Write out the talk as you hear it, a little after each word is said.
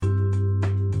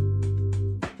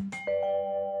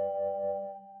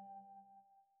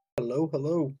Hello,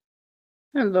 hello.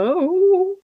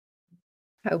 Hello.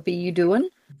 How be you doing?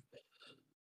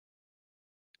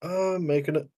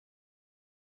 Making it.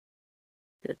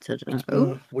 Good to It's been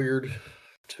know. a weird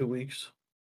 2 weeks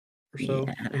or Yeah, so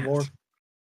it and has. more.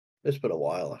 It's been a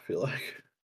while, I feel like.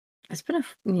 It's been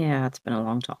a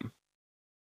long time.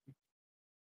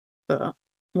 But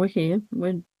we're here.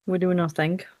 We're doing our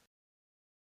thing.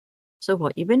 So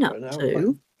what you been up Right now, we're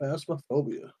to? playing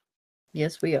Phasmophobia.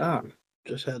 Yes, we are.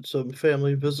 Just had some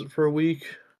family visit for a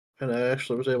week, and I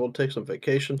actually was able to take some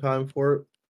vacation time for it.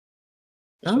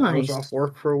 So I was off Nice.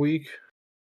 work for a week,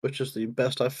 which is the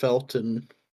best I felt in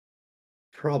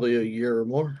probably a year or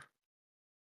more.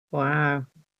 Wow.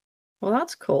 Well,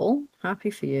 that's cool. Happy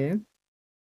for you.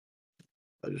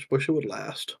 I just wish it would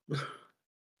last.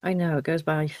 I know it goes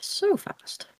by so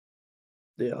fast.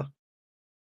 Yeah,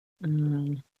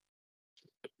 Um,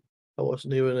 I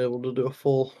wasn't even able to do a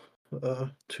full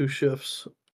 2 shifts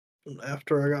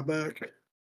after I got back.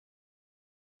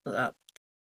 that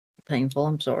painful.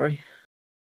 I'm sorry.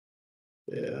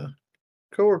 Yeah.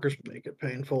 Coworkers make it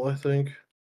painful, I think.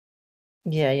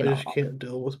 Yeah, you're I not just wrong. can't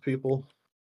deal with people.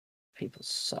 People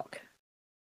suck.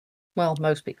 Well,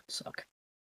 most people suck.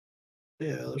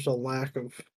 Yeah, there's a lack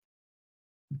of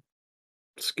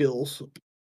skills,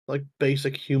 like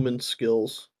basic human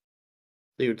skills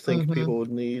that you'd think Mm-hmm. people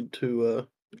would need to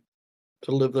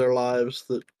live their lives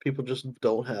that people just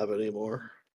don't have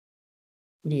anymore.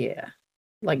 Yeah.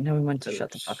 Like knowing when to And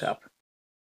shut the fuck it's up.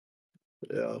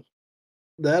 yeah.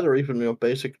 That or even,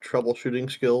 basic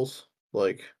troubleshooting skills.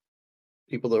 Like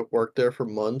people that work there for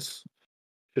months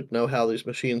should know how these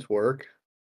machines work,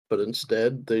 but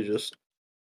instead they just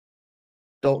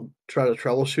don't try to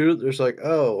troubleshoot it. There's like,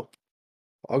 oh,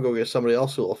 I'll go get somebody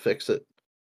else who will fix it.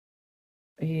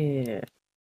 Yeah,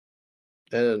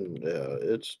 And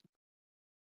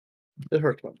it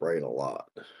hurts my brain a lot.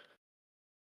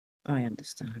 I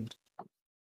understand.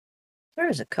 There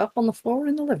is a cup on the floor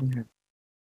in the living room.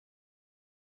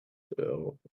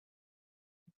 So,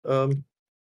 um,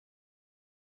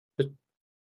 it,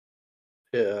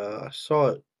 yeah, I saw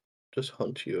it just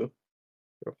hunt you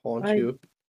or haunt I you.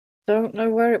 don't know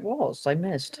where it was. I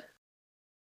missed.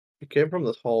 It came from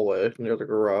this hallway near the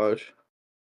garage.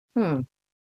 Hmm.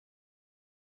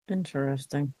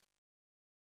 Interesting.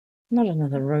 Not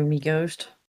another Romy ghost.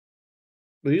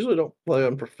 We usually don't play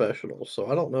on professionals,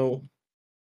 so I don't know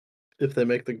if they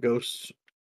make the ghosts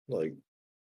like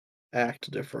act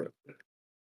different.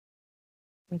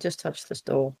 I just touched this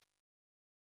door.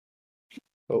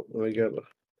 Oh, let me get a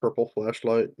purple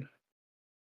flashlight.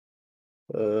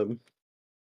 Um,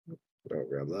 I'll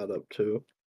grab that up too.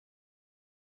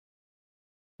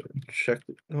 Check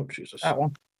the, oh Jesus. That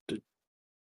one. Did,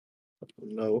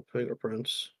 no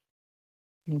fingerprints.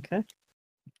 Okay.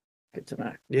 Good to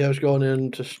know. Yeah, I was going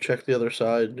in to check the other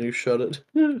side and you shut it.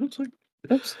 It's like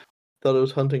Oops. thought it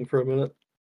was hunting for a minute.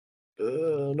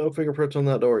 No fingerprints on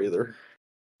that door either.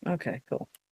 Okay, cool.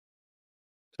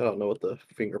 I don't know what the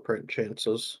fingerprint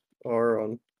chances are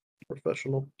on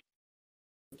professional.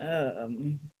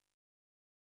 Um,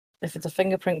 if it's a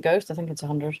fingerprint ghost, I think it's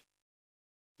 100.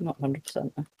 Not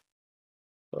 100%.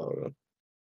 Uh,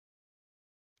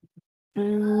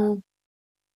 Um,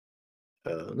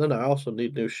 then I also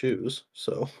need new shoes,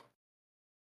 so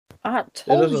I it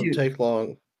told doesn't you. take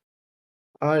long.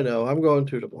 I know, I'm going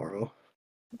to tomorrow.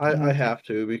 I Okay. have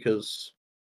to because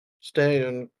staying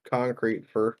in concrete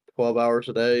for 12 hours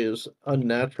a day is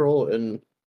unnatural and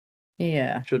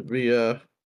Yeah. should be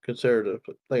considered a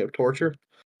thing of torture.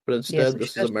 But Yes, instead, it this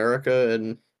is should. America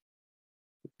and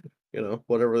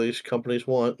whatever these companies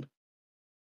want.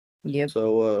 Yep.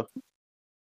 So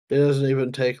it doesn't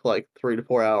even take like 3 to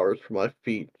 4 hours for my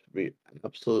feet to be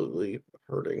absolutely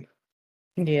hurting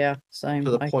Yeah, to same.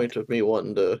 the point of me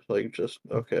wanting to like just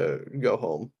okay go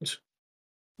home.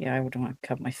 Yeah, I would want to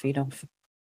cut my feet off.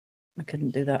 I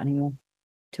couldn't do that anymore.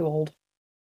 Too old.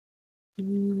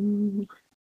 Mm,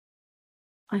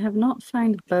 I have not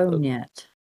found bone But yet.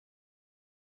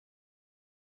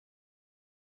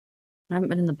 I haven't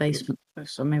been in the basement,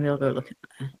 so maybe I'll go uh, look at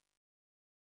there.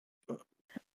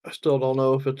 I still don't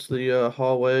know if it's the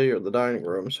hallway or the dining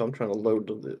room, so I'm trying to load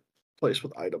to the place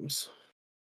with items.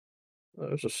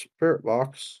 There's a spirit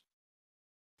box.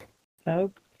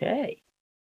 Okay.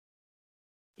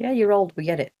 Yeah, you're old. We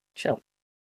get it. Chill.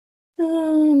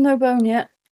 No bone yet.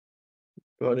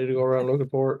 Do I need to go around looking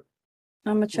for it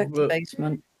I'm gonna a little check the bit?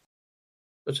 basement.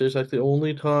 It seems like the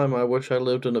only time I wish I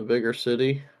lived in a bigger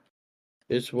city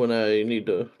is when I need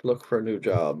to look for a new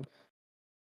job.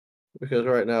 Because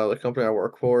right now the company I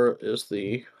work for is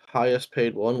the highest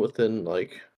paid one within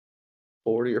like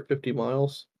 40 or 50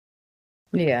 miles.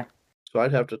 Yeah. So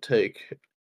I'd have to take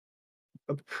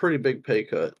a pretty big pay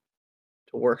cut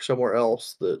to work somewhere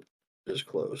else that is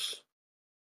close.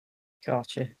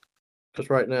 Gotcha. Because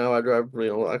right now I drive,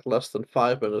 like less than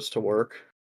 5 minutes to work.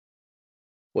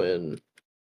 When to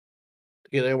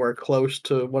get anywhere close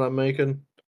to what I'm making,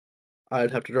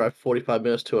 I'd have to drive 45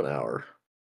 minutes to an hour.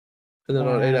 And then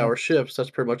on Wow. 8-hour shifts, that's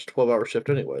pretty much a 12-hour shift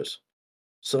anyways.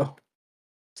 So,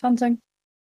 It's hunting.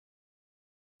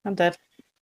 I'm dead.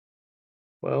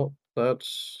 well,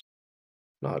 that's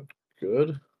not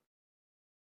good.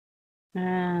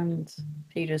 And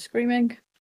Peter's screaming.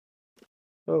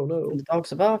 Oh no. And the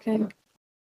dogs are barking.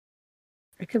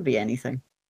 It could be anything.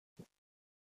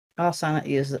 Our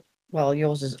sanity is, well,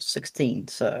 yours is at 16,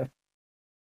 so.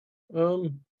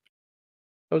 That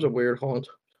was a weird haunt.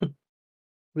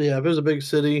 But yeah, if it was a big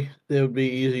city, it would be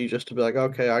easy just to be like,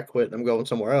 okay, I quit and I'm going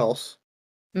somewhere else.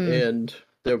 Mm, And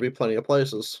there would be plenty of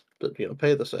places that,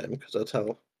 pay the same because that's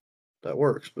how that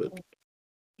works. But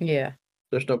yeah,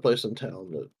 there's no place in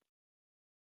town that,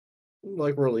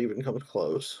 like, really even comes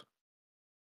close.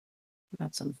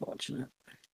 that's unfortunate.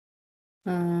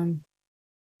 I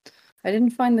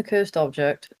didn't find the cursed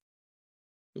object.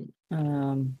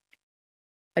 I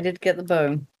did get the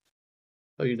bone.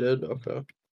 Oh, you did? Okay.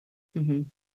 Mm-hmm.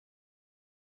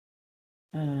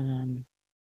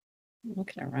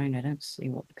 Looking around, I don't see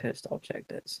what the cursed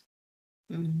object is.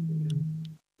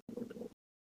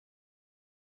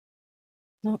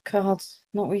 Not cards,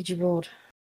 not Ouija board.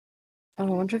 Oh, I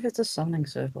wonder if it's a summoning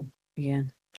circle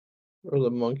again. Or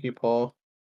the monkey paw.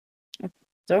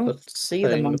 Don't That's the see the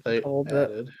thing that monkey they paw,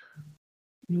 but added.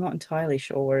 I'm not entirely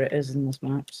sure where it is in this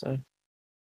map, so.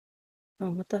 Oh,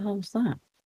 what the hell is that?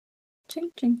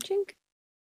 Chink, chink, chink.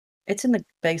 It's in the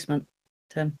basement,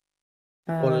 Tim.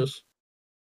 What is?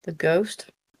 The ghost.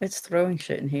 It's throwing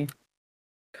shit in here.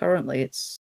 Currently,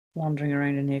 it's wandering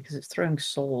around in here because it's throwing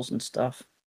souls and stuff.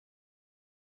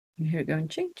 You hear it going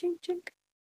chink, chink, chink.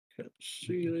 Can't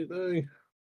see anything.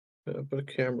 Yeah, put a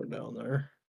camera down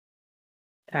there.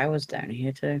 I was down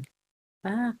here too.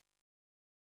 Ah.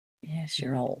 Yes,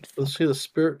 you're old. Let's see the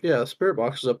spirit. Yeah, the spirit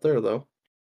box is up there though.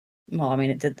 Well, I mean,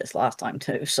 it did this last time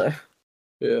too, so.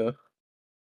 Yeah.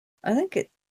 I think it.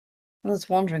 I was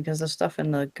wondering because there's stuff in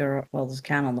the garage. Well, there's a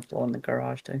can on the floor in the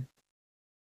garage too.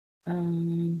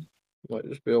 Might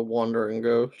just be a wandering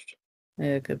ghost.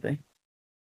 Yeah, it could be.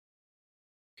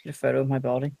 Get a photo of my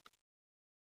body.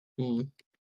 I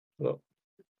don't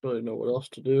really know what else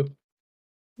to do.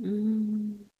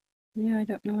 Yeah, I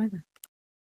don't know either.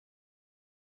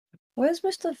 Where's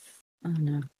Mr. Oh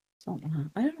no, it's not that.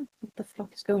 I don't know what the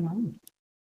fuck is going on.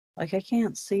 Like, I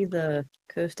can't see the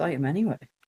cursed item anyway.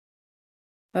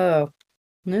 Oh,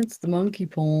 it's the monkey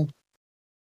paw.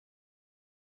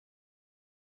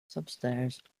 It's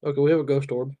upstairs. Okay, we have a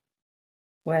ghost orb.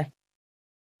 Where?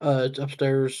 It's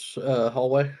upstairs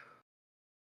hallway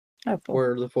Oh, cool.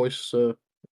 where the voice where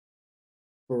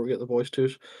we get the voice to.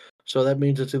 So that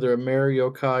means it's either a Mary,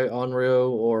 Yokai, Onryo,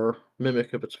 or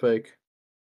Mimic if it's fake.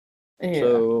 Yeah,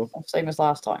 So same as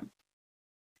last time.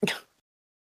 at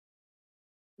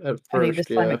Only this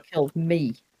first, time yeah. it killed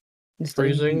me instead of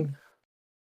you. Freezing,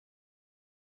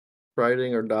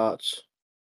 writing, or dots.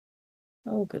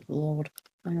 Oh, good lord.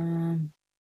 No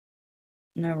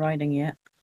riding yet.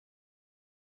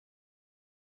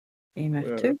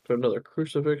 EMF 2. Put another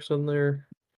crucifix in there.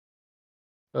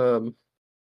 Wait,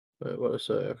 what did I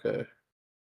say? Okay.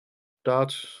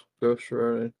 Dots, ghost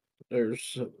writing.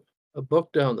 There's a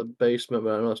book down in the basement,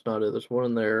 but I know that's not it. There's one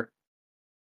in there.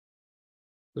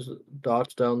 There's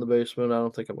dots down the basement. I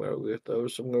don't think I'm gonna get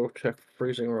those. I'm gonna check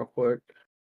freezing real quick.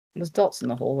 There's dots in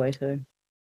the hallway too.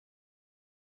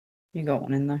 You got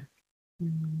one in there.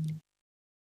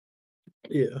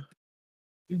 Yeah,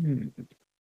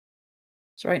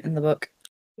 It's right in the book.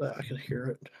 I can hear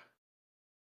it.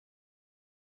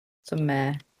 It's a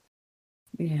mare.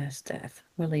 Yes, death.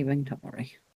 We're leaving, don't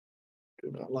worry.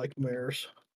 Do not like mares.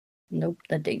 Nope,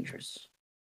 they're dangerous.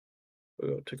 We're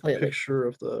gonna take a Clearly. picture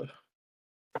of the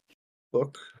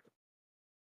book.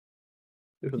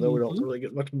 Even though we don't really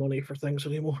get much money for things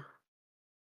anymore.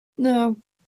 No,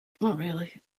 not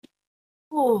really.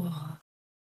 Oh.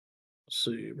 Let's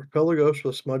see. Repel the ghost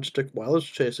with a smudge stick while it's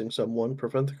chasing someone.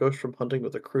 Prevent the ghost from hunting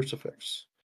with a crucifix.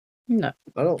 No,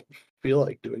 I don't feel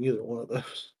like doing either one of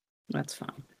those. that's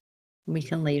fine. We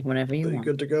can leave whenever you want.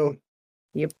 Good to go.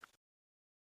 Yep.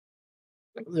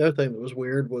 The other thing that was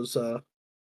weird was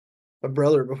my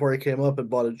brother, before he came up, had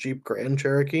bought a Jeep Grand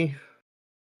Cherokee,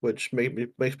 which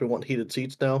makes me want heated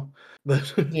seats now.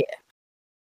 But Yeah.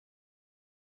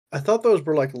 I thought those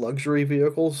were like luxury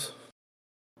vehicles.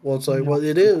 Well, it's like, No. well,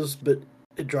 it is, but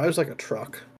it drives like a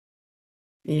truck.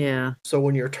 Yeah. So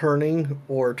when you're turning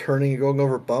and going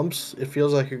over bumps, it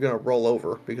feels like you're gonna roll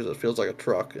over because it feels like a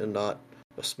truck and not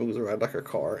a smooth ride like a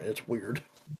car. And it's weird.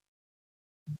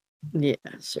 Yeah,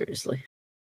 seriously.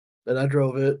 And I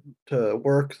drove it to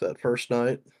work that first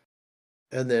night,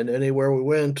 and then anywhere we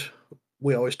went,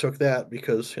 we always took that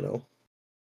because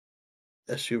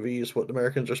SUV is what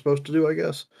Americans are supposed to do, I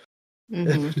guess.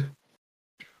 Mm-hmm.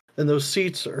 And those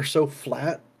seats are so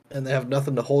flat, and they have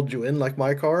nothing to hold you in like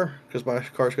my car, because my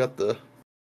car's got the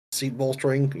seat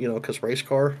bolstering, because race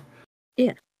car.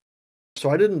 Yeah. So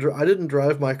I didn't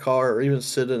drive my car or even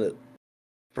sit in it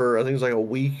for I think it's like a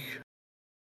week,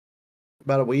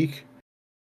 about a week.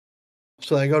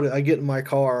 So I get in my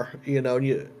car, and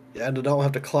I don't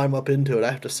have to climb up into it. I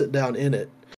have to sit down in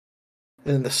it,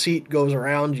 and the seat goes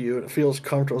around you, and it feels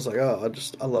comfortable. It's like, oh,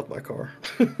 I love my car.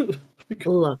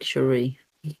 Luxury.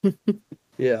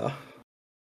 Yeah,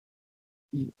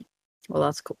 Well,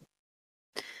 that's cool.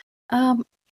 Um,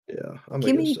 yeah, I'm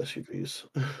give against me. SUVs.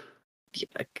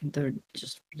 They're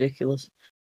just ridiculous.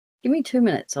 Give me 2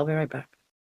 minutes. I'll be right back.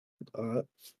 All right.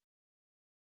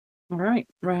 All right.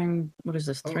 Round. What is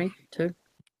this? Oh, 3, 2.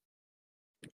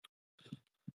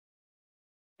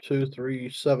 2, 3,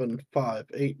 7, 5,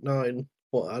 8, 9.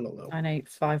 Well, I don't know. 9, 8,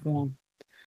 5, 1.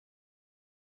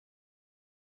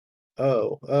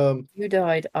 Oh, You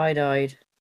died. I died.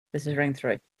 This is round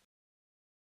 3.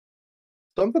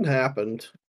 something happened.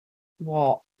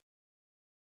 What?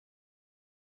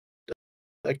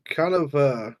 I kind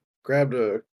of grabbed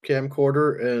a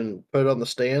camcorder and put it on the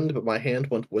stand, but my hand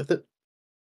went with it.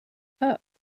 Oh,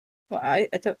 well, I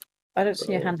don't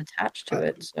see a So hand attached to I,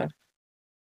 it. So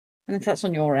I think that's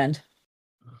on your end.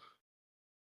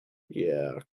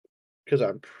 yeah, because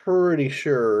I'm pretty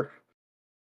sure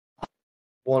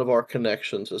one of our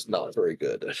connections is not very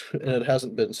good, and it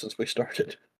hasn't been since we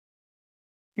started.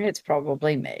 It's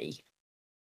probably me.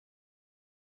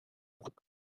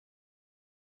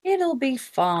 It'll be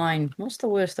fine. What's the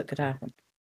worst that could happen?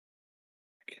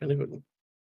 Can't even.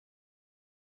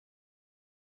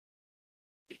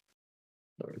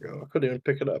 There we go. I couldn't even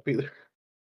pick it up either.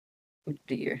 Oh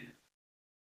dear.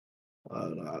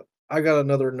 I got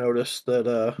another notice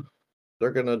that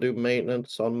they're gonna do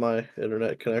maintenance on my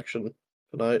internet connection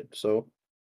tonight. So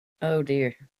Oh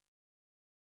dear.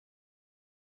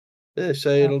 they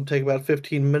say Uh, it'll take about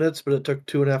 15 minutes, but it took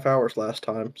 2.5 hours last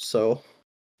time. So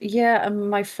yeah, and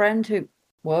my friend who,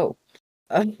 whoa,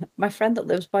 my friend that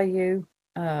lives by you,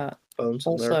 phones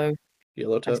in there, also,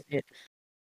 yellow I tip. see it,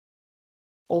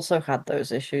 also had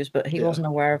those issues, but he Yeah. wasn't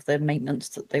aware of the maintenance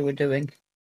that they were doing.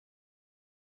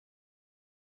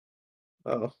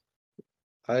 Oh,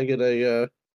 I get an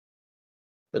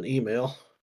email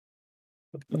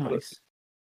about it. Nice.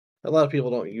 A lot of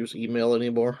people don't use email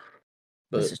anymore,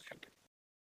 This but is true.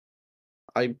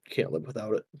 I can't live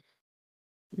without it.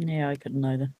 Yeah, I couldn't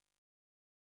either.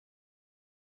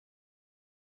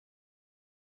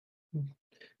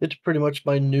 It's pretty much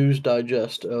my news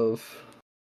digest of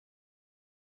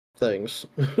things,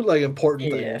 like important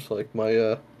Yeah. things, like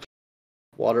my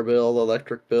water bill,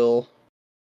 electric bill.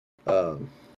 Um,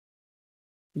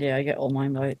 Yeah, I get all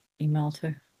mine by email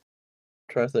too.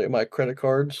 Trying to think, my credit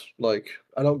cards. Like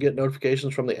I don't get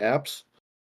notifications from the apps.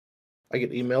 I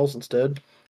get emails instead,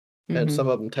 and Mm-hmm. some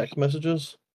of them text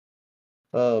messages.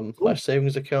 My Ooh.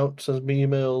 savings account sends me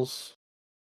emails,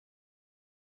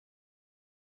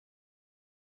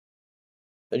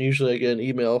 and usually I get an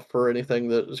email for anything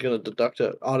that is going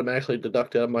to automatically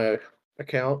deduct out of my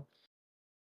account.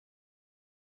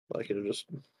 Like it just,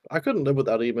 I couldn't live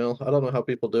without email. I don't know how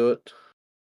people do it.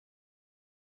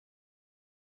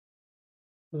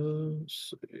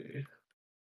 Let's see.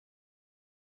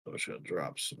 I should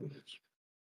drop some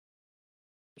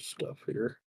stuff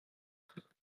here.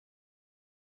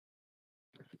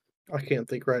 I can't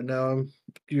think right now. I'm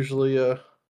usually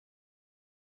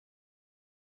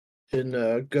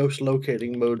in ghost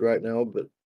locating mode right now, but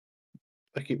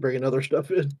I keep bringing other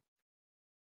stuff in. It's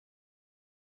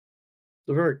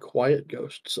a very quiet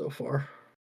ghost so far.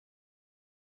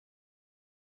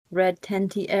 Red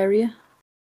tenty area.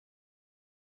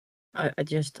 I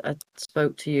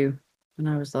spoke to you and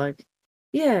I was like,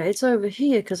 yeah, it's over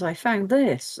here because I found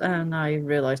this, and I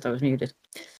realized I was muted.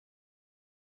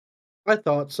 I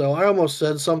thought so. I almost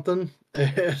said something,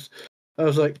 and I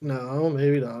was like, no,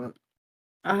 maybe not.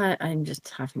 I'm just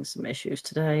having some issues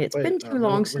today. It's Wait, been too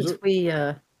long was since it? we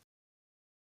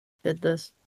did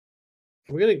this.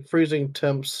 We're getting freezing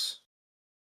temps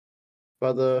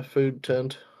by the food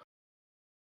tent.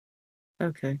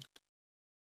 Okay,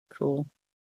 cool.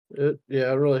 Yeah,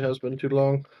 it really has been too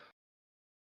long.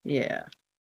 Yeah.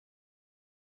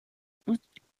 What?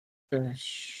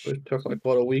 We took like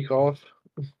what, a week off?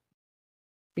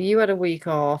 You had a week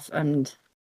off, and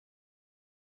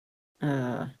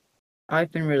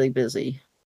I've been really busy.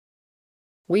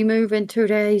 We move in 2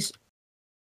 days.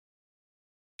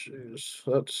 Jeez,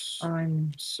 that's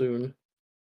I'm soon.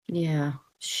 Yeah,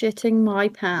 shitting my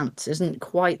pants isn't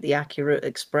quite the accurate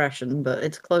expression, but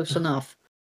it's close enough.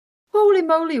 Holy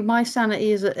moly, my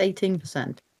sanity is at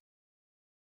 18%.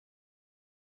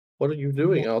 What are you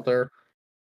doing out there?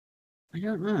 I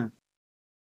don't know.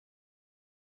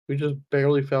 We just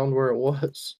barely found where it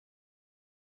was.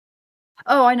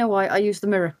 Oh, I know why. I use the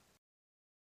mirror.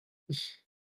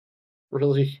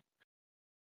 Really?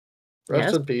 Rest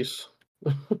Yes. in peace.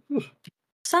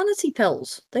 Sanity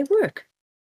pills. They work.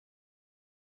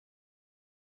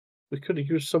 We could have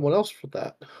used someone else for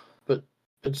that, but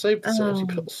it saved the sanity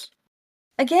pills.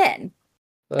 Again,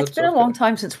 it's That's been a long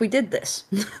time since we did this.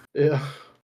 Yeah.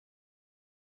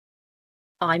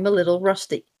 I'm a little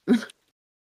rusty.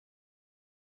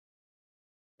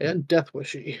 And death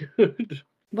wishy.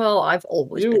 Well, I've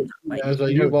always been that way. As you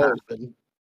know you've that. always been.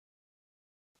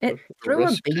 It threw a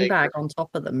beanbag on top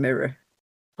of the mirror,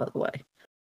 by the way.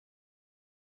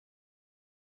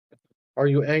 Are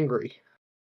you angry?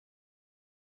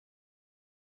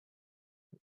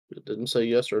 It didn't say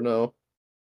yes or no.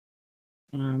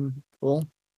 Cool.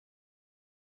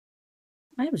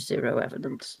 I have zero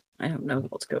evidence. I don't know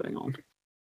what's going on.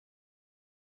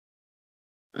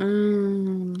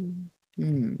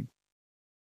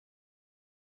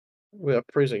 We have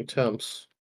freezing temps.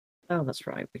 Oh, that's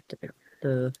right. We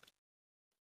do.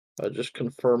 I just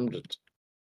confirmed it.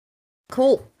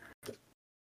 Cool.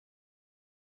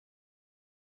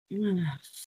 No,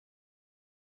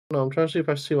 I'm trying to see if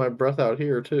I see my breath out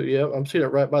here too. Yep, I'm seeing it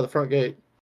right by the front gate.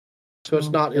 So it's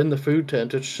not in the food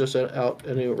tent. It's just out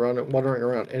wandering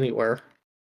around anywhere.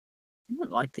 I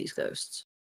don't like these ghosts.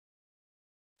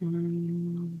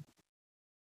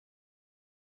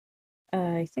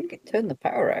 I think it turned the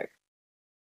power out.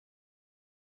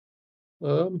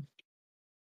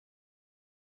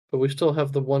 But we still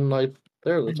have the one light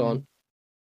there that's on.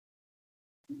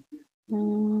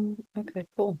 Okay,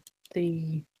 cool.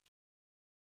 The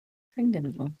thing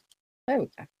didn't move. There we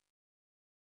go.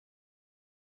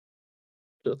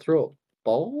 Did it throw a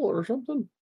ball or something?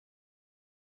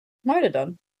 Might have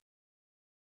done.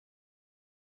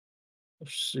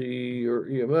 Let's see your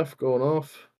EMF going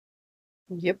off.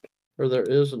 Yep. Or there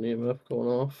is an EMF going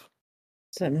off.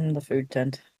 It's in the food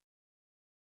tent.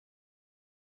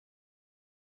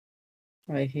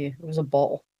 Right here. It was a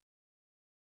bottle.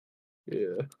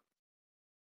 Yeah.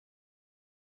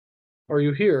 Are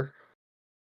you here?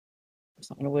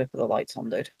 It's not going to work with the lights on,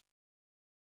 dude.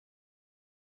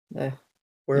 There.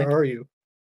 Where are you?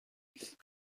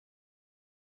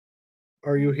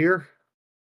 Are you here?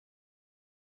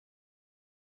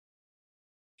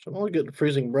 So I'm only getting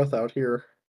freezing breath out here.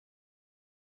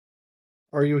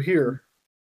 Are you here?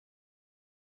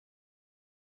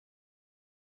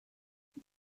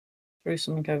 Threw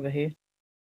something over here. I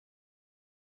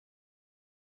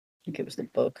think it was the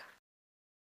book.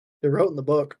 They wrote in the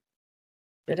book.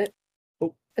 Did it?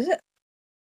 Oh. Is it?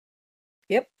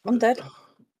 Yep, I'm dead.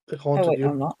 It haunted you.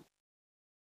 I'm not.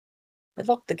 It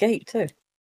locked the gate too.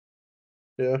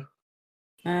 Yeah.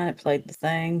 And it played the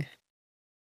thing.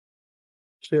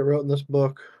 See, it wrote in this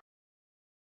book.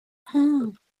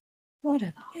 Oh, what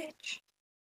a bitch.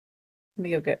 Let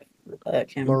me go get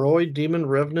camera. Moroi, Demon,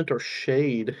 Revenant, or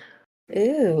Shade?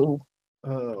 Ew.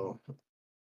 Oh.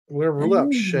 We're gonna rule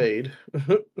out Shade.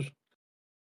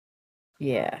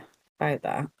 Yeah, about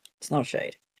that. It's not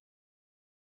Shade.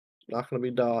 Not gonna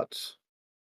be dots.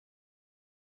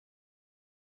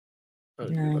 I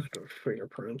need to look at our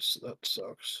fingerprints. That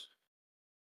sucks.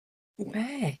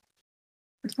 Where?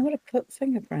 It's not going to put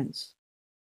fingerprints.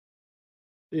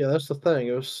 Yeah, that's the thing.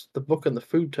 It was the book in the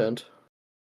food tent.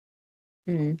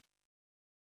 Hmm.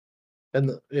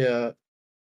 And yeah.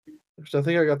 Because I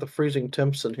think I got the freezing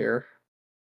temps in here.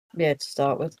 Yeah, to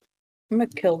start with. I'm going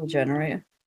to kill the generator.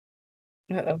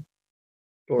 Uh-oh.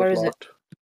 Door's Where is locked.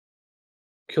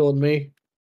 Killing me.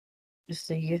 I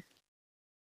see you.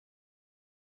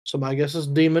 So my guess is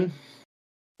demon.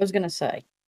 I was going to say.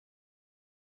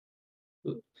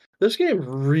 This game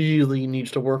really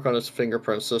needs to work on its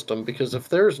fingerprint system, because if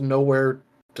there's nowhere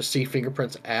to see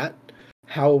fingerprints at,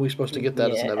 how are we supposed to get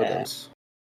that as an evidence?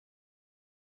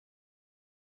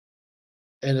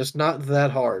 And it's not that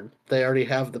hard. They already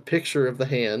have the picture of the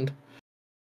hand,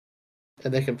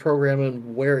 and they can program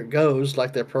in where it goes,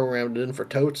 like they're programmed in for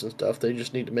totes and stuff. They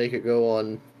just need to make it go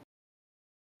on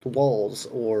the walls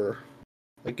or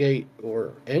a gate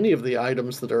or any of the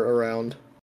items that are around.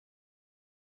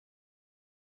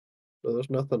 So there's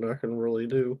nothing I can really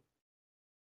do.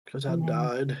 Because I Mm.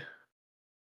 died.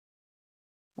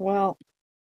 Well,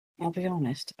 I'll be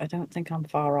honest, I don't think I'm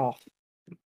far off.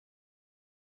 I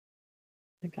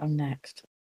think I'm next.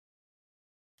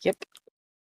 Yep.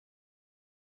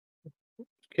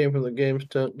 Came from the games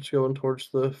tent, it's going towards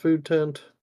the food tent.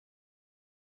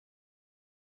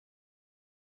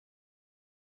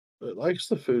 It likes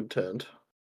the food tent,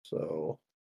 so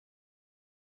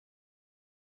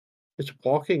it's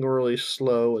walking really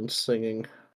slow and singing.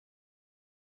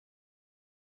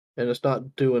 And it's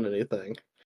not doing anything.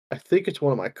 I think it's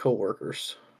one of my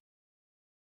coworkers.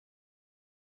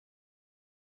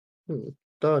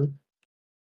 Done.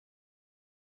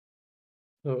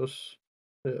 That was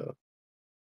yeah.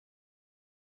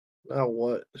 Now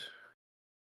what?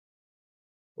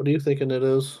 What are you thinking it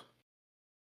is?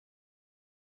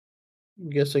 I'm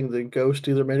guessing the ghost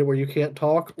either made it where you can't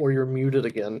talk or you're muted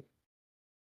again.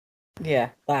 Yeah,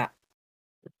 that.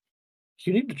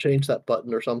 You need to change that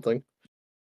button or something.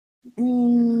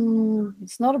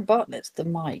 It's not a button, it's the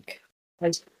mic.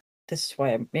 This is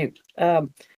why I'm mute. I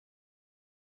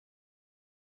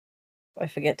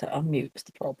forget to unmute is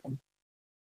the problem.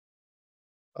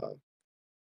 Uh,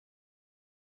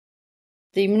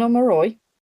 Demon on Moroi.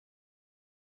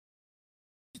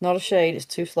 It's not a shade, it's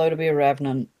too slow to be a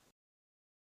revenant.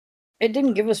 It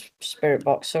didn't give us spirit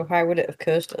box, so how would it have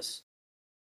cursed us?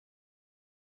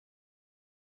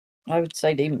 I would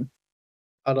say demon.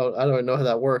 I don't know how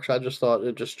that works. I just thought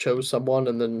it just chose someone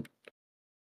and then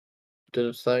did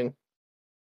its thing.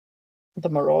 The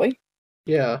Moroi?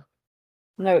 Yeah.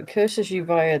 No, it curses you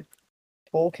via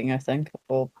talking, I think.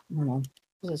 Or, hold on.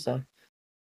 What does it say?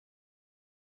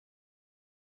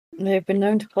 They've been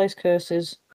known to place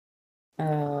curses.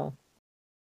 It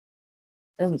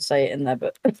doesn't say it in there,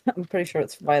 but I'm pretty sure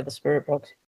it's via the spirit box.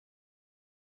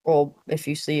 Or if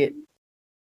you see it.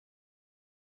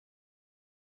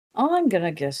 I'm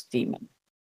gonna guess demon.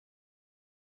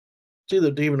 It's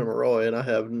either Demon or Moroi, and I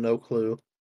have no clue.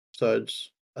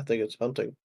 Besides, I think it's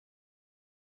hunting.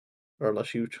 Or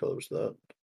unless you chose that.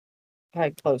 I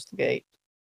closed the gate.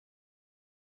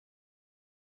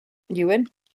 You in?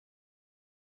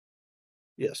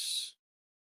 Yes.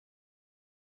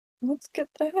 Let's get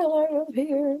the hell out of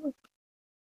here.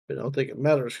 I don't think it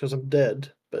matters because I'm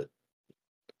dead, but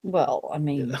Well, I you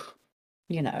mean, know,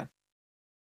 you know,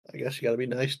 I guess you gotta be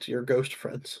nice to your ghost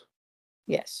friends.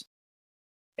 yes.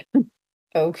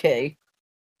 Okay.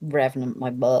 Revenant my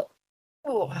butt.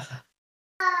 Oh,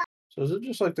 So is it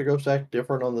just like the ghosts act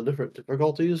different on the different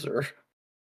difficulties, or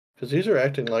because these are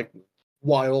acting like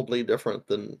wildly different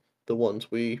than the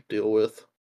ones we deal with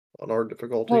on our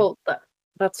difficulty? well,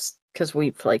 that's because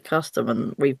we play custom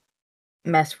and we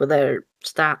mess with their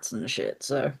stats and shit,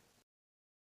 so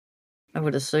I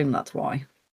would assume that's why.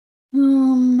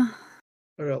 I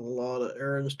got a lot of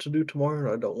errands to do tomorrow, and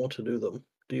I don't want to do them.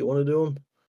 Do you want to do them?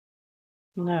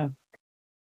 No,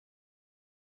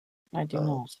 I do Oh,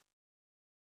 not.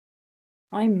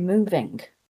 I'm moving.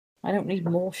 I don't need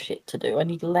more shit to do. I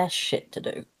need less shit to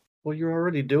do. well, you're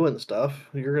already doing stuff.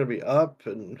 You're gonna be up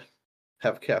and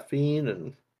have caffeine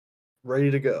and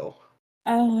ready to go.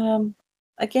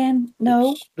 Again,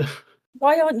 no. It's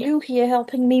Why aren't you here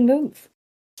helping me move?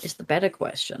 Is the better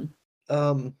question.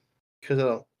 because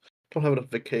I don't have enough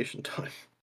vacation time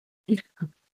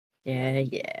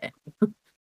Yeah.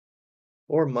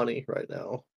 or money right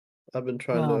now. I've been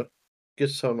trying Well, to get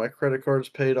some of my credit cards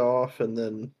paid off and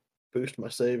then boost my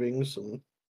savings and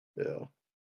yeah,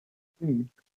 hmm,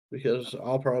 because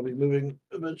I'll probably be moving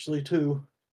eventually too.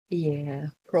 yeah,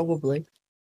 probably.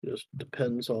 It just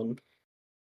depends on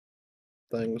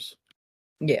things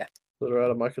Yeah, that are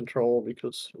out of my control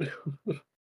because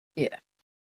yeah,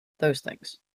 those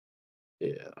things.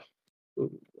 yeah.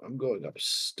 Ooh, I'm going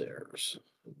upstairs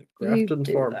in the You Grafton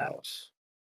do that. farmhouse.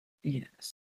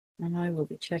 Yes. And I will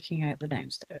be checking out the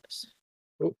downstairs.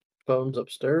 Oh, phone's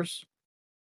upstairs.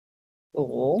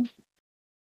 Or,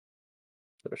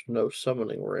 There's no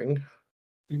summoning ring.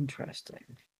 interesting.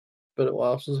 Been a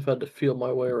while since I've had to feel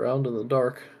my way around in the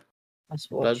dark. That's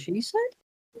what That she said?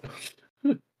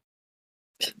 I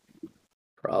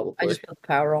probably. just put the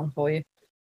power on for you.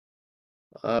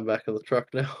 I'm back in the truck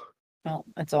now. Well,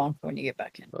 it's on when you get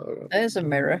back in. Uh, There's a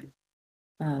mirror.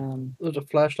 there's a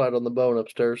flashlight on the bone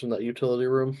upstairs in that utility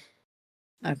room.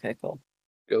 Okay, cool.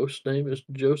 Ghost name is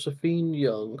Josephine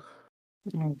Young.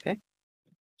 Okay.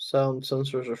 Sound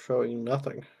sensors are showing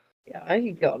nothing. Yeah, I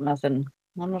got nothing.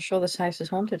 I'm not sure this house is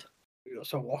haunted.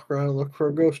 So I walk around and look for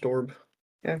a ghost orb.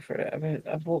 Go for it.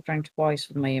 I've walked around twice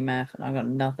with my EMF and I got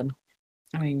nothing.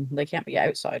 I mean, they can't be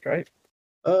outside, right?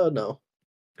 No,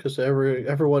 because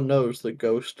everyone knows that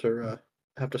ghosts are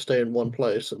have to stay in one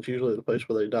place, and it's usually the place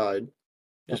where they died,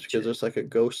 just because Gotcha. it's like a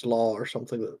ghost law or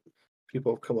something that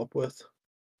people have come up with.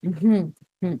 Mm-hmm.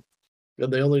 And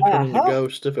they only turn into Aha!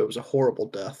 ghost if it was a horrible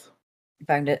death.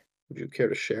 Found it. Would you care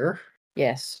to share?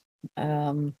 Yes.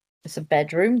 It's a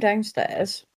bedroom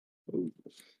downstairs. Ooh,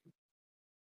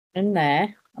 In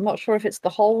there. I'm not sure if it's the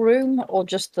whole room or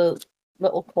just the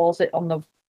little closet on the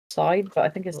side, but I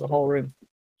think it's the whole room.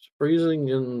 it's freezing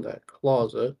in that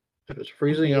closet. If it's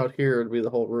freezing Indeed. out here, it'd be the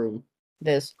whole room. It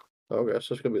is. Okay,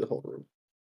 so it's gonna be the whole room.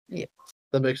 Yeah.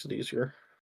 That makes it easier.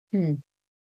 Let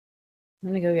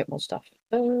me go get more stuff.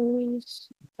 Those.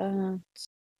 That.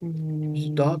 There's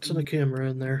dots and a camera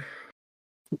in there.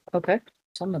 Okay.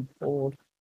 It's on the board.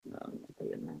 No, I'm not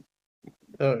doing that.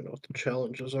 I don't know what the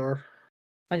challenges are.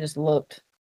 I just looked.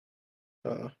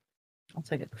 Uh, I'll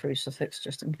take a crucifix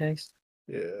just in case.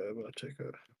 yeah, I'm gonna take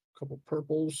a couple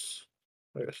purples.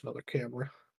 I guess another camera.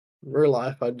 In real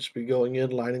life, I'd just be going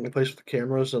in, lining the place with the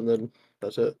cameras, and then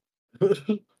that's it.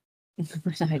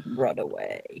 I'd run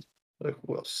away. Like,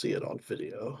 we'll see it on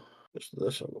video. Just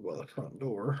this over by the front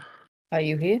door. Are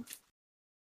you here?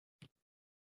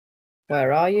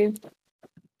 Where are you?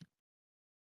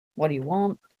 What do you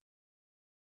want?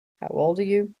 How old are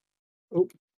you?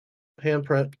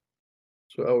 Handprint.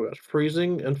 So we got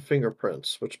freezing and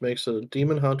fingerprints, which makes it a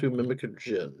demon Hantu mimic a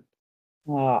Jinn.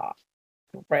 Ah,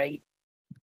 great.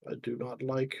 I do not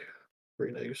like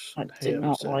green eggs I and do ham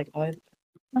not like either.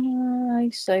 I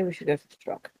say we should go for the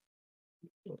truck.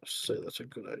 Let's say that's a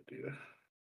good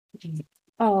idea.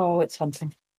 Oh, it's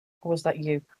hunting. Or was that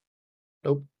you?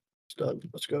 Nope, it's done.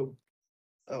 Let's go.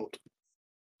 Out.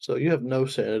 So you have no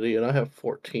sanity, and I have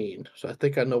 14. So I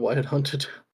think I know why it hunted.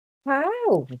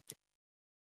 How?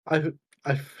 I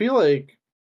I feel like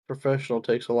professional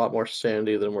takes a lot more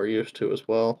sanity than we're used to as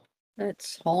well.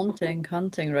 It's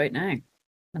hunting right now.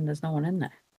 And there's no one in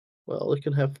there. Well, it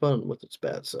can have fun with its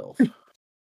bad self.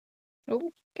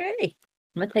 Okay.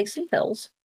 I'm gonna take some pills.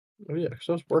 Oh yeah, because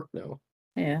those work now.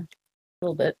 Yeah. A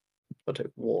little bit. I'll take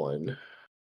one.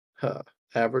 Huh.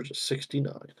 Average is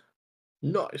 69.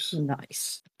 Nice.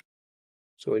 Nice.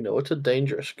 So we know it's a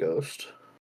dangerous ghost.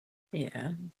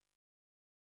 Yeah.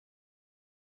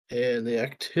 And the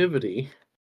activity,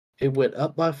 it went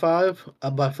up by 5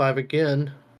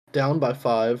 again, down by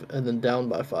 5, and then down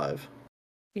by 5.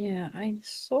 Yeah, I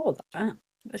saw that.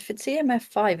 If it's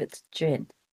EMF5, it's gin.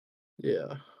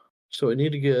 Yeah. So we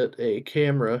need to get a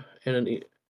camera and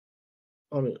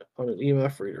on an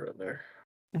EMF reader in there.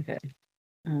 Okay.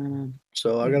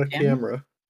 So I got a camera.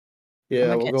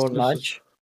 Yeah, I'm we'll gonna go get on this. smudge.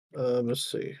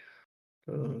 Let's see.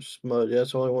 Smudge. Yeah,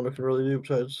 that's the only one we can really do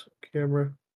besides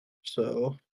camera.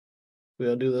 So we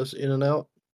gotta do this in and out.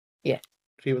 Yeah.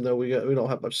 Even though we don't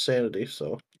have much sanity,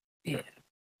 so Yeah.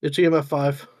 it's EMF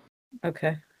 5.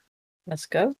 Okay. Let's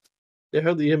go. They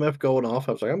heard the EMF going off.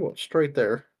 I was like, I'm going straight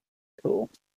there. Cool.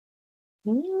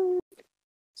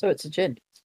 So it's a gin.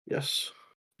 Yes.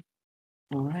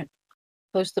 All right.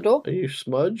 Close the door. You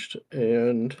smudged,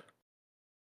 and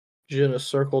Jen is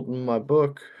circled in my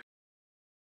book.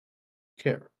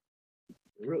 Can't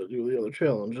really do the other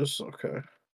challenges. Okay.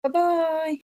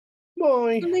 Bye-bye.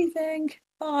 Bye. I'm leaving.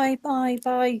 Bye, bye,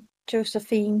 bye,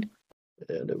 Josephine.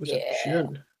 And it was a Yeah.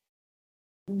 Jen.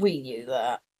 We knew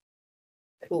that.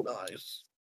 Cool. Nice.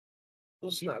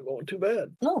 It's not going too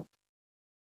bad. No.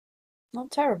 Not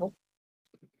terrible.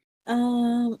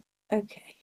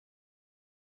 Okay.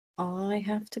 I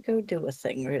have to go do a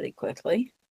thing really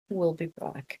quickly. We'll be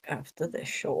back after this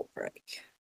short break.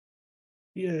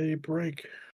 Yay, break.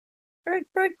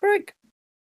 Break.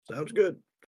 Sounds good.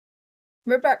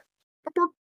 We're back.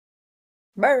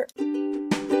 Brr.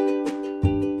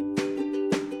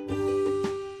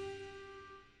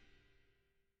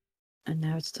 And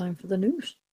now it's time for the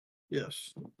news.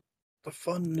 Yes. The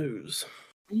fun news.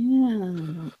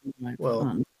 Yeah. Well,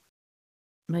 fun.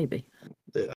 Maybe.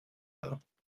 Yeah.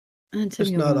 And It's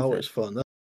not always fun.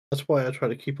 That's why I try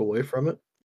to keep away from it.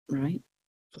 Right.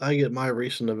 I get my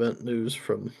recent event news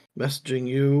from messaging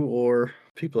you or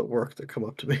people at work that come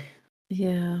up to me.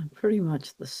 Yeah, pretty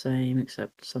much the same,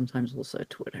 except sometimes also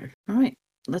Twitter. All right,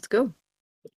 let's go.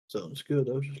 Sounds good.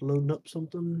 I was just loading up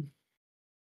something.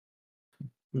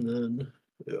 And then,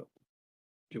 yeah. Do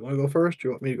you want to go first? Do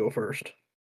you want me to go first?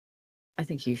 I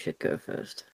think you should go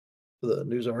first. The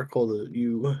news article that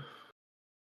you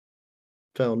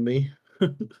found me.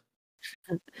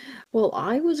 Well,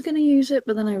 I was going to use it,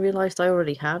 but then I realized I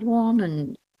already had one,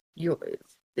 and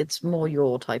it's more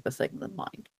your type of thing than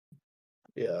mine.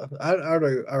 Yeah, I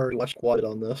already watched quite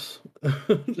on this,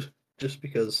 just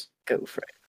because. Go for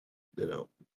it.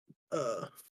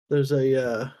 There's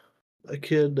a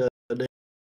kid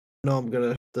know I'm gonna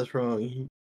get this wrong.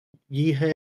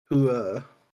 Yihang, who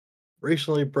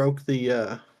recently broke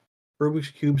the Rubik's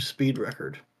Cube speed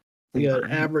record. He Wow.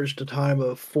 averaged a time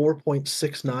of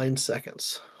 4.69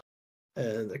 seconds.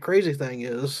 And the crazy thing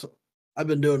is, I've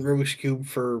been doing Rubik's Cube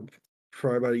for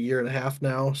about a year and a half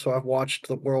now, so I've watched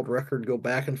the world record go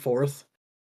back and forth,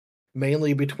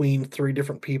 mainly between 3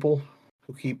 different people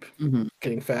who keep Mhm.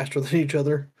 getting faster than each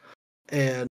other.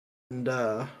 And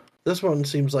this one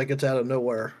seems like it's out of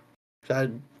nowhere.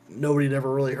 Nobody had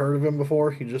ever really heard of him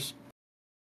before. He just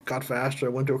got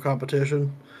faster, went to a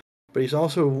competition, but he's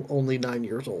also only 9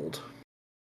 years old.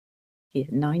 Yeah,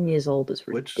 9 years old is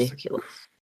Which ridiculous.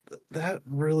 that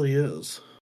really is.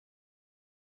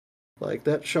 Like,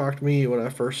 that shocked me when I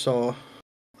first saw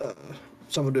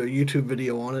someone do a YouTube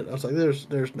video on it. I was like,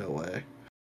 there's no way.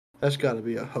 That's got to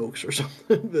be a hoax or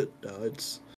something. But no,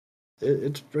 it's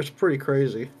pretty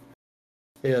crazy.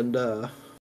 And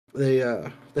they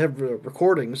have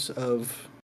recordings of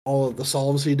all of the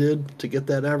solves he did to get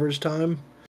that average time.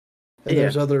 And Yeah.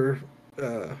 there's other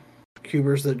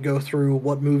cubers that go through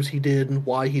what moves he did and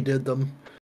why he did them.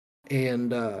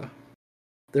 And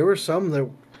there were some that,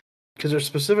 because there's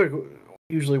specific,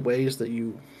 usually ways that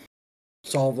you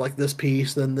solve like this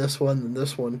piece, then this one, then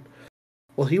this one.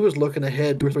 Well, he was looking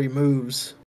ahead 2 or 3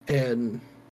 moves and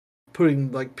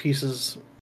putting like pieces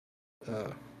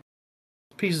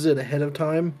in ahead of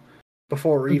time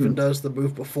before he even does the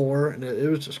move before, and it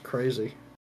was just crazy.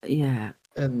 Yeah.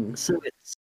 And so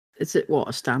is it what,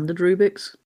 a standard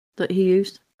Rubik's that he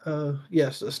used?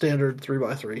 Yes, a standard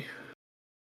 3x3.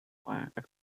 Wow.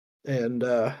 And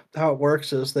how it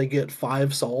works is they get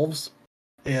 5 solves,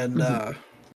 and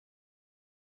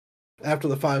after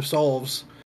the 5 solves,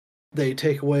 they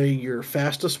take away your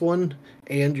fastest one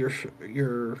and your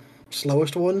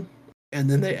slowest one, and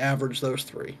then they average those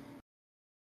 3.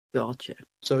 Gotcha.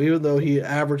 So even though he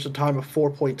averaged a time of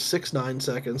 4.69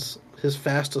 seconds, his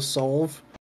fastest solve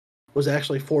was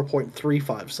actually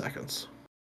 4.35 seconds.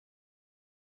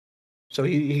 So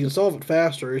he can solve it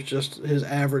faster. It's just his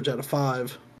average out of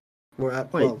 5. We're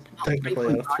at, Wait, well, technically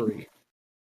out of 3.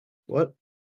 What?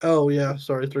 Oh yeah,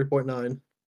 sorry, 3.9.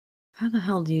 How the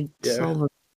hell do you Yeah. solve a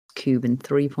cube in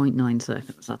 3.9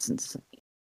 seconds? That's insane.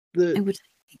 It would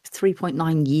take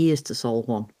 3.9 years to solve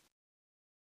one.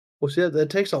 Well, see, that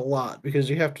takes a lot because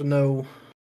you have to know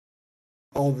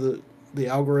all the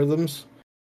algorithms.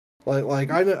 Like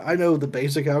I know the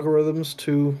basic algorithms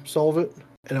to solve it,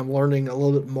 and I'm learning a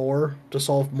little bit more to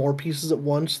solve more pieces at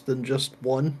once than just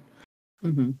one.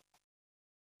 Mm-hmm.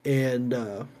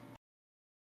 And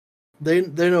they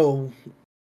know.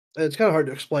 It's kind of hard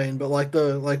to explain, but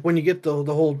like when you get the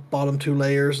whole bottom 2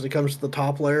 layers and it comes to the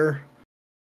top layer,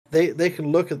 they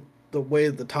can look at the way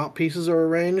the top pieces are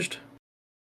arranged,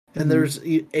 and there's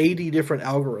 80 different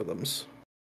algorithms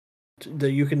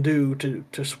that you can do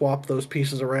to swap those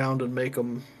pieces around and make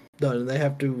them done. And they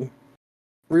have to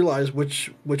realize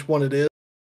which one it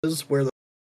is, where the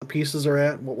pieces are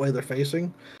at, and what way they're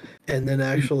facing, and then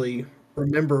actually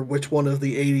remember which one of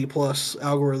the 80 plus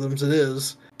algorithms it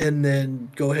is, and then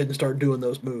go ahead and start doing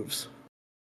those moves.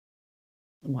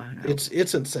 Wow.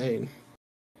 It's insane.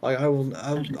 Like I'll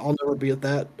never be at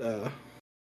that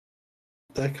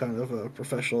kind of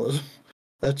professionalism.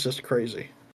 That's just crazy.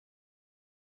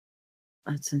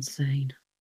 That's insane.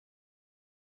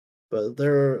 But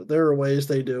there are ways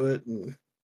they do it,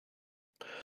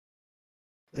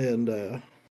 and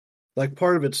like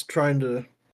part of it's trying to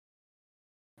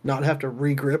not have to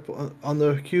re-grip on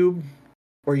the cube,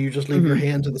 where you just leave your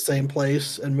hands in the same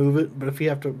place and move it. But if you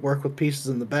have to work with pieces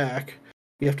in the back,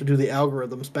 you have to do the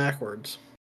algorithms backwards.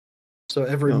 So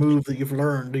every move that you've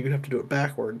learned, you have to do it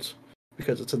backwards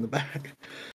because it's in the back.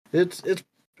 It's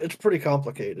pretty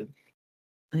complicated.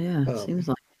 Yeah, seems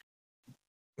like.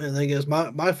 And the thing is,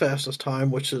 my fastest time,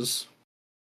 which is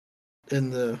in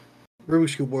the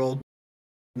Rubik's Cube world,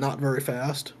 not very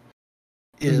fast,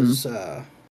 is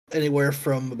anywhere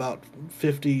from about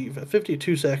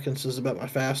 52 seconds is about my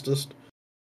fastest,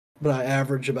 but I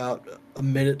average about a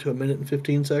minute to a minute and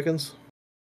 15 seconds.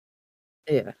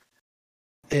 Yeah.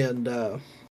 And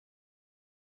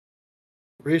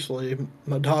recently,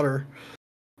 my daughter,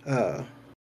 we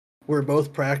were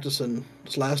both practicing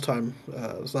this last time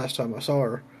I saw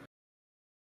her,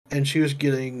 and she was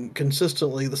getting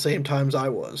consistently the same times I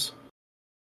was.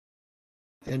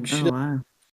 And she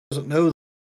doesn't know that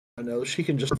I know she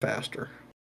can just faster.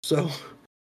 So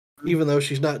even though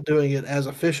she's not doing it as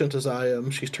efficient as I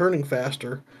am, she's turning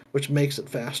faster, which makes it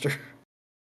faster.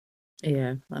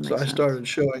 Yeah, that makes sense. So I started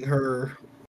showing her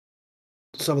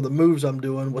some of the moves I'm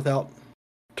doing without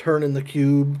turning the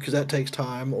cube, because that takes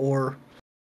time, or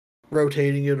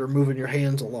rotating it or moving your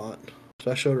hands a lot.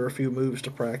 So I showed her a few moves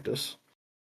to practice.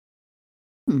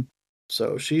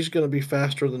 So she's going to be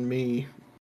faster than me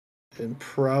in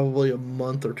probably a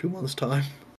month or 2 months' time.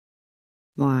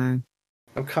 Wow.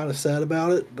 I'm kind of sad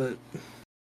about it, but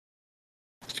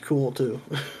it's cool too.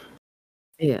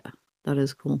 Yeah, that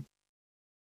is cool.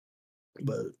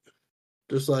 But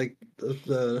just like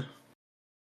the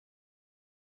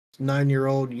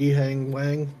 9-year-old Yihang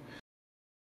Wang,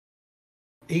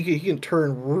 he can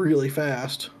turn really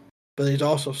fast, but he's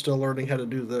also still learning how to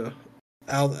do the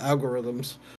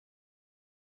algorithms.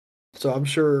 So I'm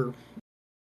sure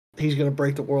he's going to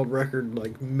break the world record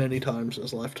like many times in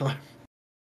his lifetime.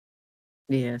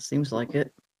 Yeah, seems like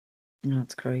it.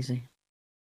 That's crazy.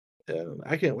 Yeah,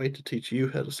 I can't wait to teach you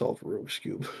how to solve a Rubik's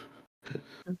Cube.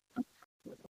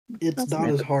 It's That's not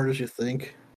never... as hard as you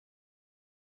think.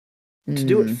 To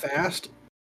do it fast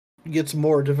gets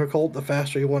more difficult the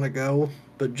faster you want to go,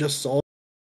 but just solving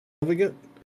it,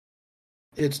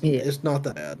 it's not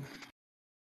that bad.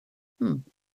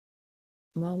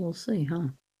 Well, we'll see, huh?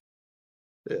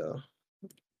 Yeah.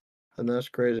 And that's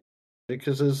crazy.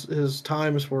 Because his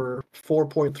times were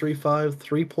 4.35,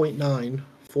 3.9,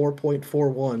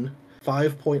 4.41,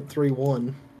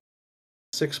 5.31,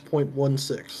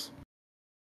 6.16.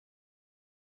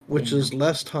 Which is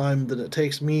less time than it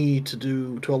takes me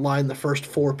to align the first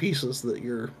 4 pieces that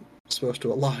you're supposed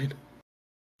to align.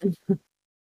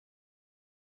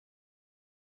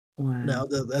 Wow. Now,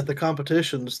 at the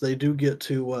competitions, they do get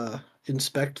to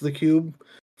inspect the cube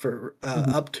for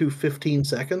up to 15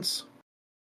 seconds.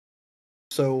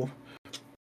 So,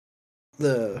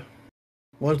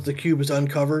 once the cube is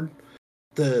uncovered,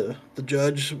 the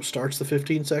judge starts the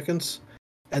 15 seconds,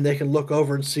 and they can look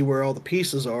over and see where all the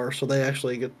pieces are. So they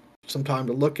actually get some time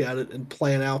to look at it and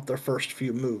plan out their first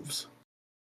few moves.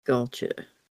 Gotcha.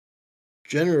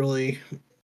 Generally,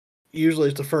 usually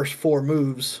it's the first 4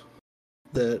 moves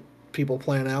that people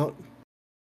plan out,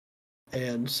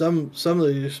 and some of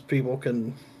these people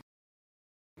can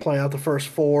plan out the first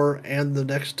 4 and the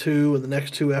next 2 and the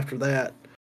next 2 after that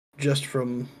just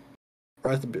from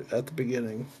right at the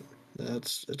beginning.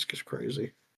 It's just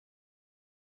crazy.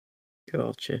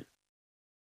 Gotcha.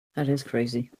 That is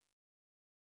crazy.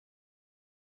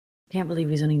 Can't believe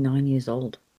he's only 9 years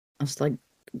old. That's like,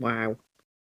 wow.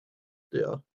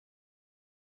 Yeah.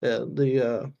 Yeah,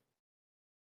 the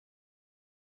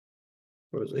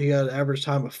what was it? He got an average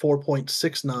time of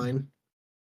 4.69.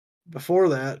 Before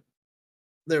that,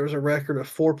 there was a record of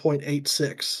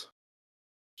 4.86.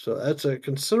 So that's a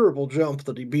considerable jump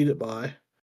that he beat it by.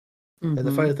 And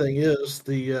the funny thing is,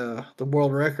 the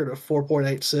world record of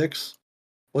 4.86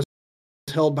 was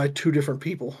held by 2 different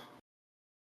people.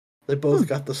 They both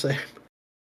got the same.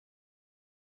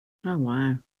 Oh,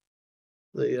 wow.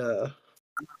 The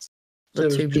The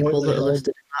 2 people that are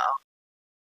listed in that.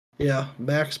 Yeah,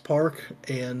 Max Park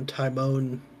and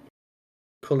Timon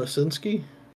Kolisinski.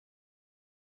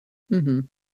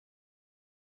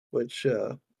 Which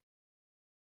I'm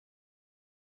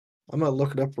gonna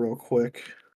look it up real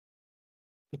quick.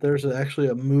 But there's actually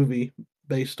a movie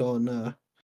based on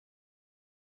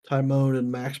Timon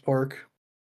and Max Park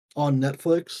on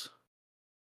Netflix.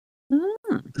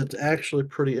 That's actually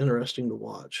pretty interesting to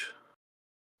watch.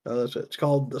 It's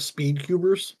called The Speed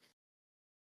Cubers.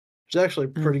 It's actually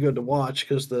pretty good to watch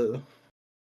because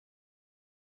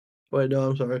wait, no,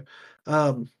 I'm sorry.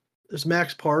 It's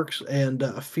Max Parks and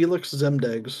Felix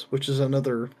Zemdegs, which is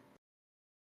another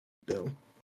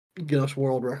Guinness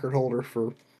World Record holder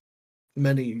for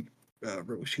many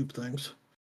Rubik's Cube things.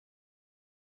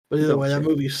 But either way, that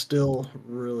movie's still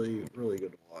really, really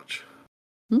good to watch.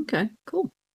 Okay, cool.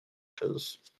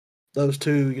 Because those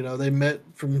 2, they met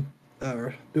from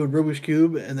doing Rubik's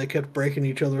Cube, and they kept breaking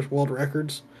each other's world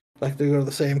records. Like they go to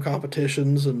the same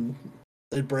competitions, and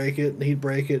they'd break it, and he'd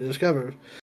break it. It's kind of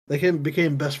they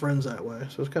became best friends that way.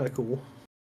 So it's kind of cool.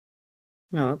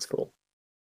 Oh, that's cool.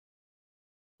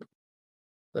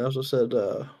 They also said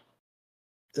that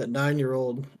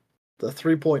 9-year-old, the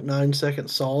 3.9 second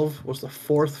solve was the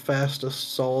 4th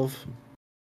fastest solve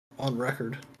on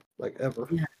record, like ever.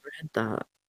 Yeah, I read that.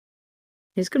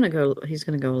 He's gonna go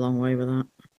a long way with that.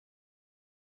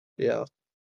 Yeah.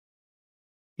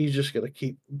 He's just gonna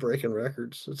keep breaking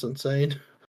records. It's insane.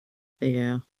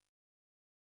 Yeah.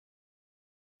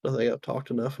 I think I've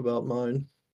talked enough about my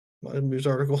news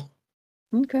article.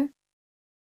 Okay.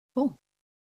 Cool.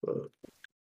 But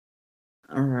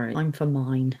All right. Time for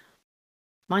mine.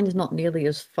 Mine is not nearly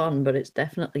as fun, but it's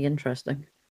definitely interesting.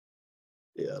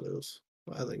 yeah, it is.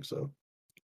 I think so.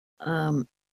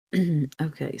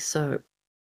 Okay, so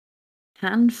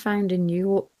Hand found in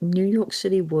New York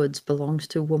City woods belongs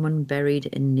to a woman buried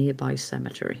in nearby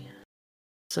cemetery.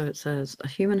 So it says a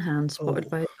human hand spotted Oh,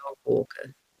 by a dog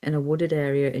walker in a wooded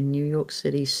area in New York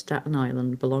City's Staten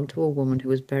Island belonged to a woman who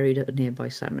was buried at a nearby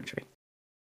cemetery.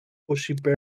 was she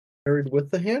buried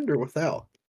with the hand or without?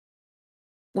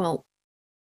 Well,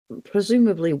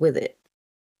 presumably with it.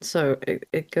 So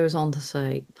it goes on to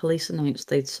say police announced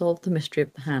they'd solved the mystery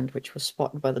of the hand, which was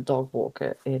spotted by the dog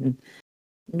walker in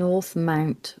North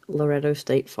Mount Laredo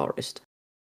State Forest.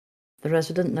 The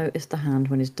resident noticed the hand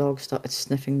when his dog started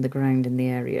sniffing the ground in the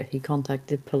area. He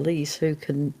contacted police who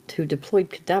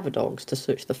deployed cadaver dogs to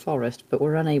search the forest, but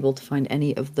were unable to find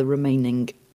any of the remaining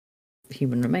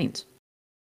human remains.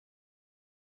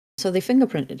 So they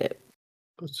fingerprinted it.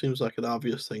 It seems like an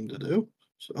obvious thing to do.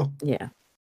 So, Yeah.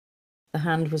 The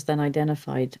hand was then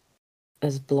identified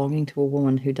as belonging to a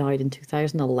woman who died in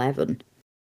 2011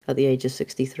 at the age of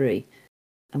 63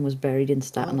 and was buried in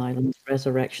Staten Island's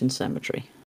Resurrection Cemetery.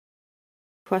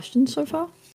 Questions so far?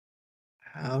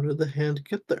 how did the hand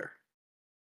get there?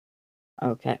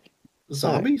 Okay. So,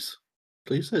 Zombies?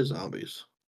 Please say zombies.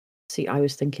 see, I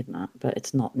was thinking that, but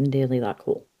it's not nearly that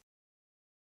cool.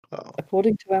 Oh,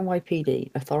 According to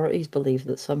NYPD, authorities believe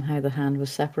that somehow the hand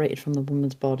was separated from the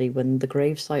woman's body when the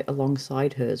gravesite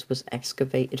alongside hers was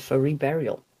excavated for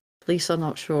reburial. Police are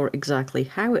not sure exactly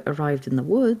how it arrived in the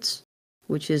woods,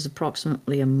 which is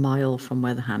approximately a mile from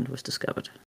where the hand was discovered.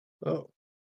 oh,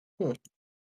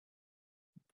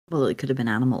 Well, it could have been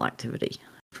animal activity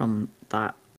from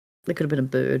that. It could have been a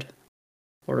bird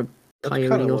or a that's kind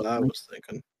coyote of or what I something. was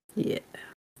thinking. Yeah.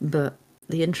 But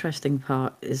the interesting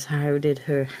part is how did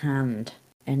her hand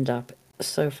end up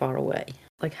so far away?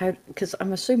 Like how? Because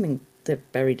I'm assuming they're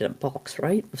buried in a box,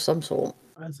 right, of some sort.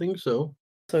 I think so.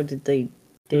 So did they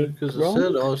dig Because it wrong?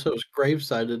 said also it was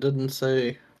graveside. It didn't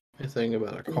say anything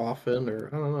about a coffin or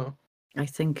I don't know. I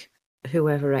think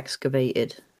whoever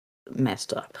excavated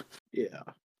messed up. Yeah,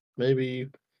 maybe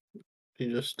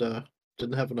he just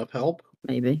didn't have enough help,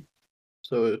 Maybe.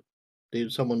 so it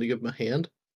needed someone to give him a hand.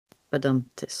 But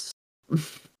this.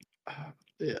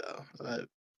 Yeah, I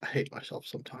hate myself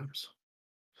sometimes.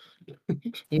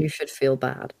 You should feel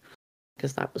bad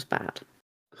because that was bad.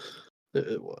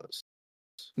 It was.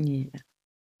 Yeah.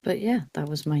 But yeah, that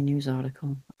was my news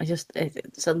article.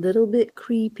 It's a little bit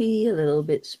creepy, a little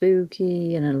bit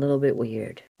spooky, and a little bit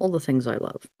weird. All the things I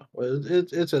love. Well,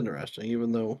 it's interesting,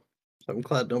 even though I'm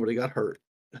glad nobody got hurt.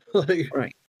 Like,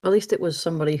 Right. At least it was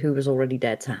somebody who was already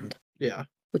dead's hand, yeah,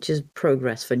 which is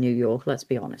progress for New York, let's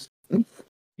be honest.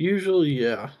 usually,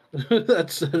 yeah,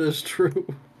 that is true.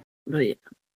 But yeah.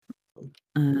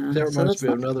 That So reminds that's me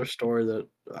of that. another story that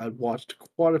I'd watched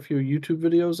quite a few YouTube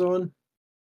videos on,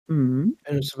 Mm.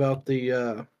 and it's about the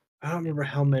I don't remember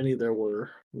how many there were.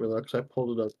 Because I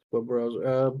pulled it up web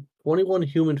browser. 21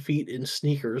 human feet in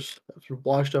sneakers have been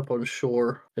washed up on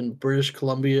shore in British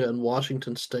Columbia and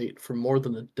Washington State for more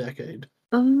than a decade.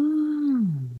 Oh,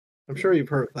 I'm sure you've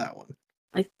heard of that one.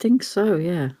 I think so,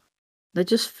 yeah. They're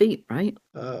just feet, right?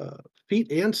 Uh,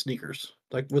 feet and sneakers,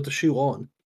 like with the shoe on.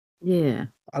 Yeah.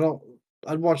 I don't.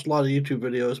 I'd watched a lot of YouTube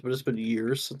videos, but it's been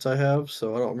years since I have,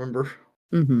 so I don't remember.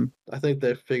 Mm-hmm. I think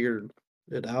they figured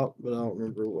it out, but I don't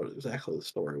remember what exactly the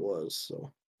story was. So,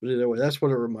 but either way, that's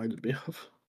what it reminded me of.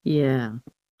 Yeah.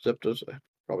 Except it's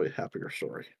probably a happier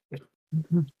story.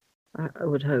 Mhm. I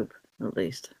would hope, at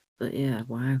least. But yeah,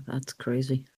 wow, that's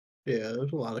crazy. Yeah,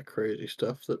 there's a lot of crazy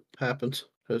stuff that happens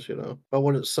because but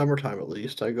when it's summertime, at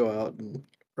least I go out and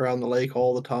around the lake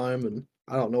all the time, and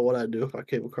I don't know what I'd do if I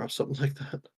came across something like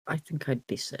that. I think I'd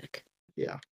be sick.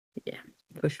 Yeah, Yeah,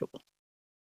 for sure.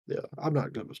 yeah, I'm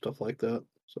not good with stuff like that.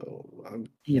 So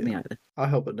Yeah, me yeah, either. I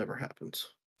hope it never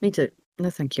happens. Me too. No,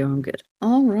 thank you. I'm good.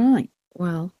 All right.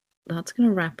 Well, that's going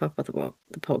to wrap up the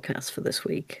podcast for this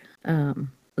week.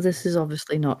 This is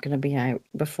obviously not going to be out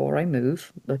before I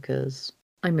move because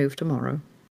I move tomorrow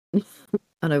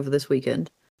and over this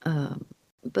weekend.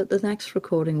 But the next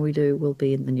recording we do will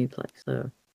be in the new place, so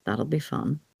that'll be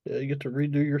fun. Yeah, you get to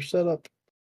redo your setup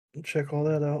and check all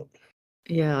that out.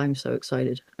 Yeah, I'm so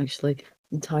excited actually.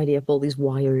 And tidy up all these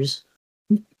wires.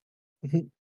 Yeah,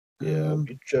 I'll Um,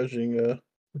 be judging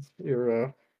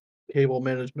your cable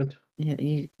management. yeah,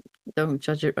 you don't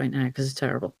judge it right now because it's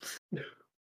terrible.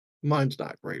 Mine's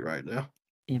not great right now.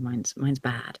 Yeah, mine's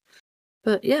bad.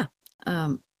 But yeah,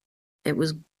 it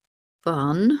was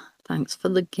fun. Thanks for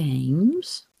the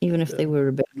games, even if Yeah, they were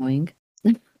a bit annoying.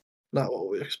 not what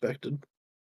we expected.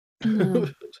 No,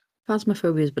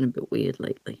 Phasmophobia has been a bit weird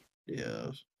lately. Yeah,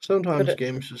 But sometimes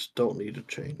games just don't need to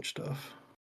change stuff.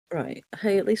 right,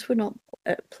 hey, at least we're not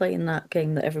playing that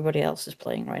game that everybody else is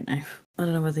playing right now. I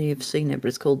don't know whether you've seen it, but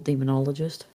it's called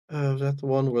Demonologist. Is that the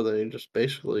one where they just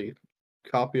basically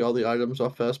copy all the items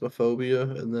off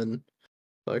Phasmophobia and then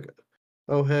like,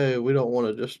 oh hey, we don't want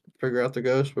to just figure out the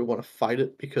ghost, we want to fight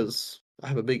it because I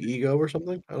have a big ego or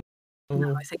something. I don't No,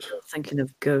 know. I think you're thinking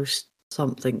of Ghost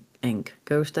something Inc.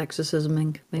 Ghost Exorcism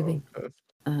Inc. Maybe. Okay.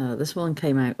 This one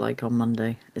came out like on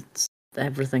Monday. It's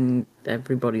everything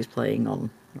everybody's playing on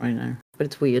right now, but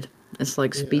it's weird. It's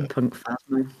like Yeah. Speedpunk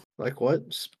Phasmo. Like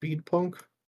what? Speed punk?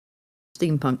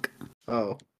 Steampunk.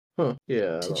 Oh. Huh. Yeah, I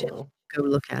don't Suggest know. go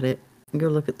look at it. Go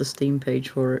look at the Steam page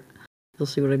for it. You'll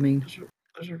see what I mean.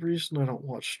 There's a reason I don't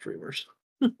watch streamers.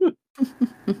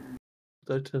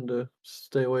 I tend to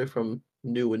stay away from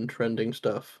new and trending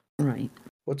stuff. Right.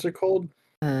 What's it called?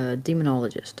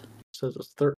 Demonologist. It says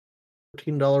it's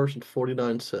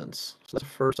 $13.49. So that's the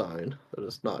first sign that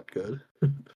it's not good.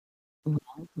 Well,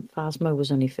 Phasmo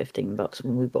was only $15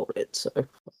 when we bought it, so.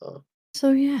 Uh,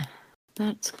 So yeah,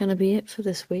 that's gonna be it for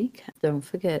this week. Don't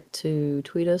forget to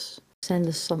tweet us, send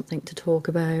us something to talk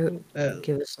about,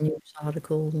 give us news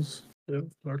articles. yeah,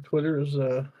 our Twitter is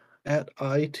at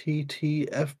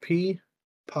ITTFP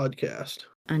podcast.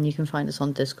 And you can find us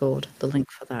on Discord. The link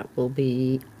for that will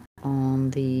be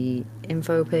on the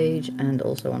info page and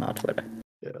also on our Twitter.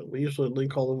 Yeah, we usually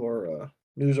link all of our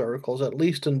news articles at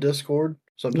least in Discord.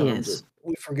 Sometimes Yes.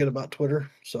 we forget about Twitter,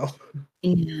 so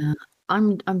Yeah,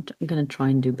 I'm gonna try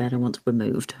and do better once we're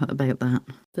moved about that.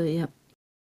 But yeah,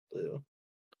 yeah,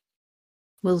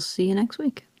 we'll see you next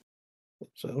week.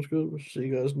 sounds good. We'll see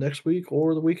you guys next week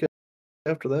or the week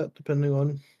after that, depending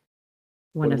on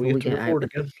when Whenever we we get to get out. record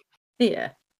again.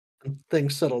 Yeah. And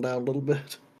things settle down a little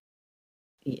bit.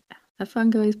 Yeah. Have fun,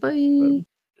 guys. Bye.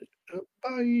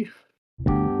 Bye.